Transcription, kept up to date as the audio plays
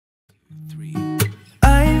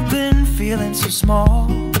I've been feeling so small.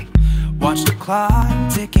 Watch the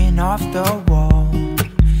clock ticking off the wall.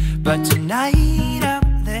 But tonight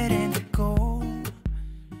I'm letting it go.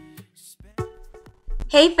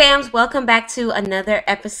 Hey fams, welcome back to another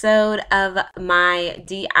episode of my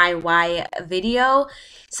DIY video.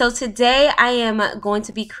 So today I am going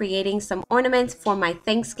to be creating some ornaments for my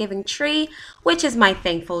Thanksgiving tree, which is my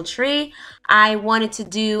thankful tree. I wanted to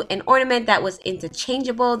do an ornament that was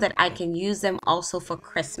interchangeable, that I can use them also for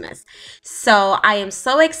Christmas. So I am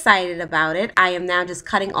so excited about it. I am now just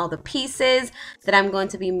cutting all the pieces that I'm going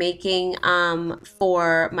to be making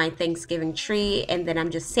for my Thanksgiving tree, and then I'm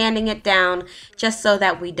just sanding it down just so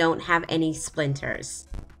that we don't have any splinters.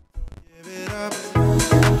 Give it up.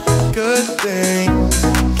 Good things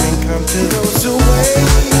can come to those who wait.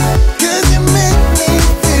 'Cause you make me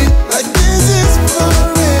feel like this is for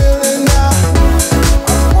real, and I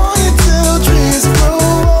want you till trees grow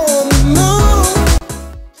on the moon.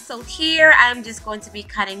 So here I'm just going to be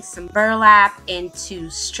cutting some burlap into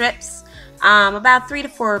strips, about 3 to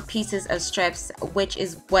 4 pieces of strips, which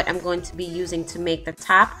is what I'm going to be using to make the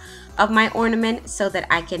top of my ornament so that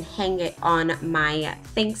I can hang it on my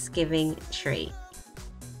Thanksgiving tree.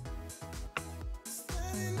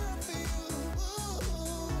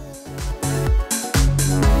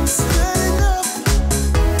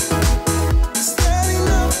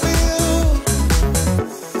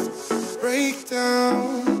 Break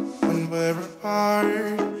down when we're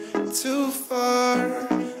apart, too far.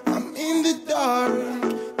 I'm in the dark.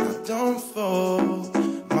 Now don't fold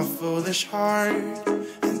my foolish heart,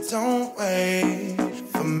 and don't wait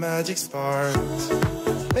for magic sparks.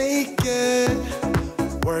 Make it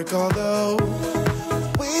work, although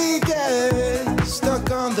we get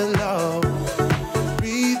stuck on the low.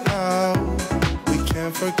 Breathe out, we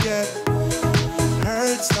can't forget.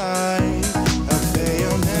 Hurts like a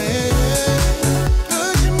bayonet.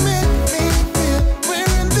 'Cause you make me feel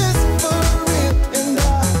we're in this for real, and I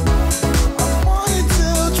want you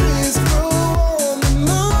till trees grow on the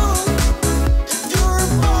moon. If you're a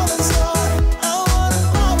falling star, I wanna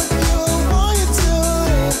fly with you. I want you till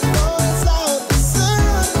it falls out the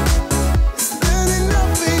sun. It's standing up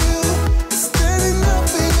for you. It's standing up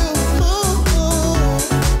for you.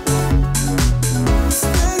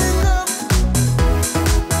 Standing up.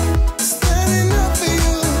 Standing up for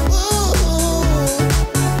you.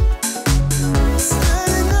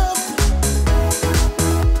 Standing up.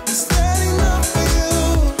 Standing up for you.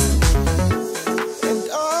 And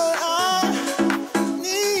all I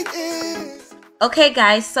need is. Okay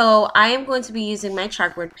guys, so I am going to be using my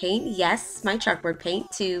chalkboard paint, yes, my chalkboard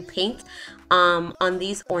paint, to paint on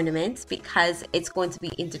these ornaments because it's going to be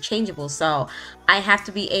interchangeable. So I have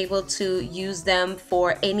to be able to use them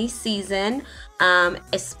for any season,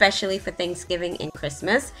 especially for Thanksgiving and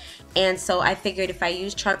Christmas. And so I figured if I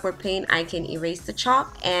use chalkboard paint, I can erase the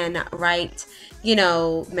chalk and write, you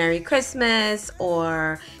know, Merry Christmas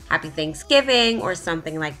or Happy Thanksgiving or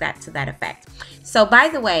something like that to that effect. So by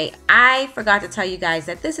the way, I forgot to tell you guys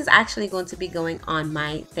that this is actually going to be going on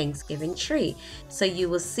my Thanksgiving tree. So you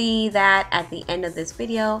will see that at the end of this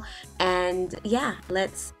video. And yeah,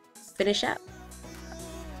 let's finish up.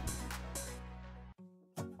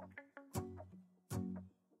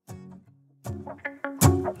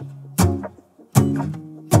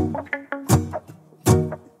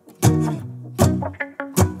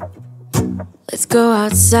 Let's go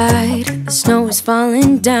outside, the snow is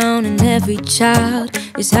falling down and every child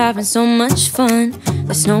is having so much fun.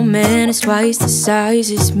 The snowman is twice the size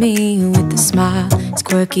as me with a smile as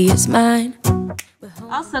quirky as mine.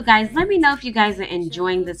 Also guys, let me know if you guys are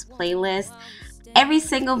enjoying this playlist. Every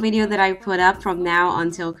single video that I put up from now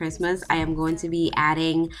until Christmas, I am going to be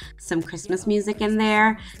adding some Christmas music in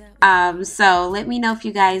there. So let me know if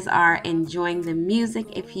you guys are enjoying the music.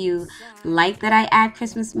 If you like that I add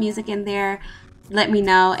Christmas music in there, let me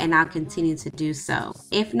know and I'll continue to do so.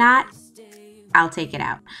 If not, I'll take it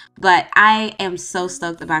out. But I am so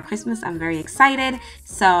stoked about Christmas. I'm very excited.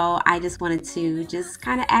 So I just wanted to just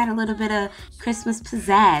kind of add a little bit of Christmas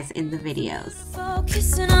pizzazz in the videos.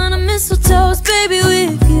 Kissing on a mistletoe, baby,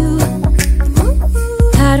 with you.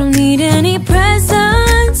 I don't need any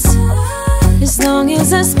presents as long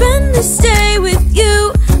as I spend this day with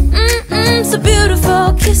you. So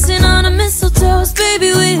beautiful, kissing on a mistletoe,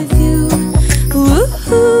 baby, with you.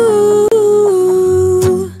 Ooh.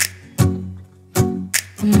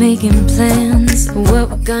 I'm making plans for what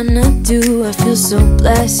we're gonna do. I feel so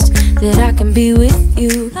blessed that I can be with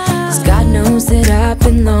you. 'Cause God knows that I've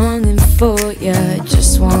been longing for you. I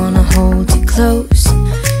just wanna hold you close.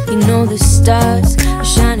 You know the stars are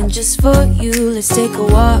shining just for you. Let's take a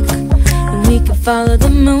walk And we can follow the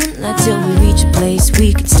moonlight till we reach a place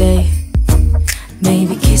we can stay.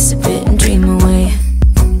 Maybe kiss a bit and dream away.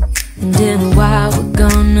 And in a while we're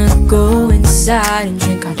gonna go inside and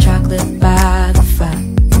drink our chocolate by the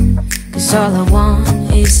fire. 'Cause all I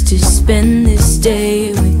want is to spend this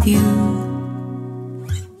day with you.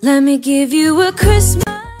 Let me give you a Christmas.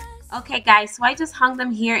 Okay guys, so I just hung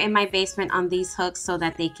them here in my basement on these hooks so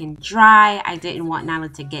that they can dry. I didn't want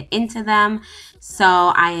Nyla to get into them. So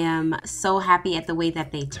I am so happy at the way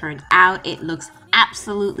that they turned out. It looks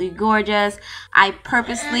absolutely gorgeous. I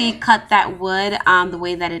purposely cut that wood the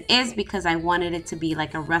way that it is because I wanted it to be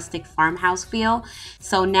like a rustic farmhouse feel.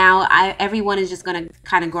 So now everyone is just going to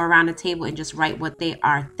kind of go around the table and just write what they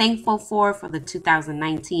are thankful for the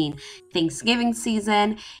 2019 Thanksgiving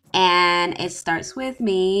season. And it starts with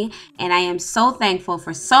me, and I am so thankful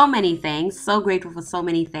for so many things, so grateful for so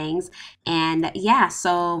many things. And yeah,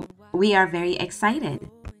 so we are very excited.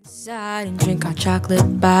 Inside and drink our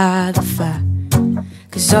chocolate by the fire.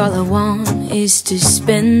 'Cause all I want is to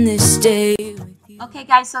spend this day with you. Okay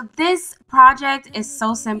guys, so this project is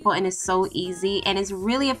so simple and it's so easy, and it's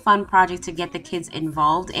really a fun project to get the kids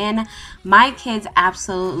involved in. My kids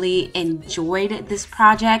absolutely enjoyed this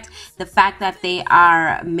project. The fact that they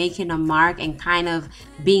are making a mark and kind of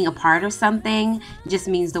being a part of something just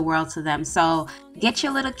means the world to them. So get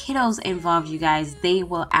your little kiddos involved, you guys. They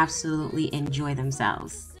will absolutely enjoy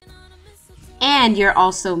themselves. And you're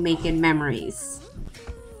also making memories.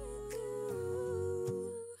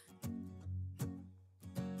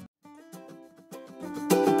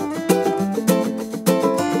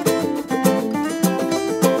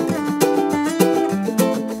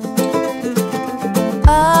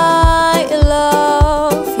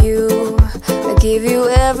 Give you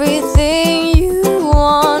everything you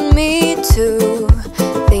want me to.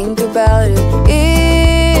 Think about it.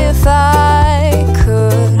 If I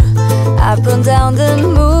could, I'd burn down the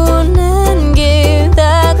moon and give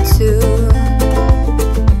that to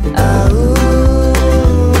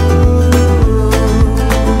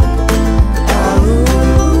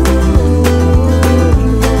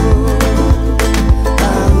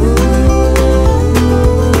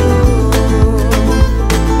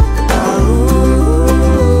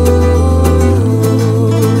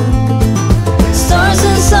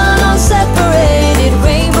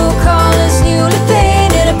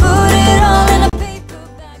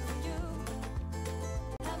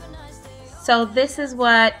So this is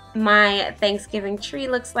what my Thanksgiving tree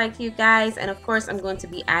looks like, you guys, and of course I'm going to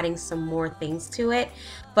be adding some more things to it,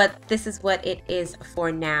 but this is what it is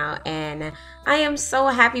for now, and I am so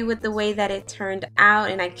happy with the way that it turned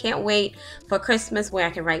out, and I can't wait for Christmas where I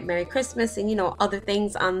can write Merry Christmas and, you know, other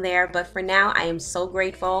things on there. But for now, I am so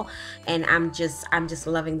grateful, and I'm just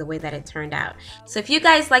loving the way that it turned out. So if you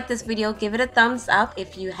guys like this video, give it a thumbs up.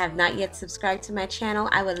 If you have not yet subscribed to my channel,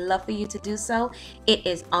 I would love for you to do so. It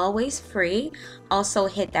is always free. Also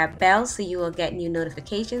hit that bell so you will get new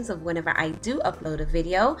notifications of whenever I do upload a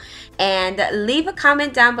video, and leave a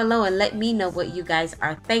comment down below and let me know what you guys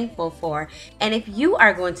are thankful for, and if you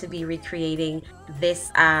are going to be recreating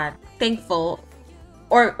this thankful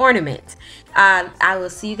ornament. I will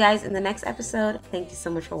see you guys in the next episode. Thank you so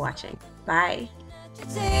much for watching. Bye.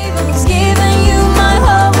 Giving you my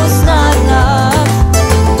heart was not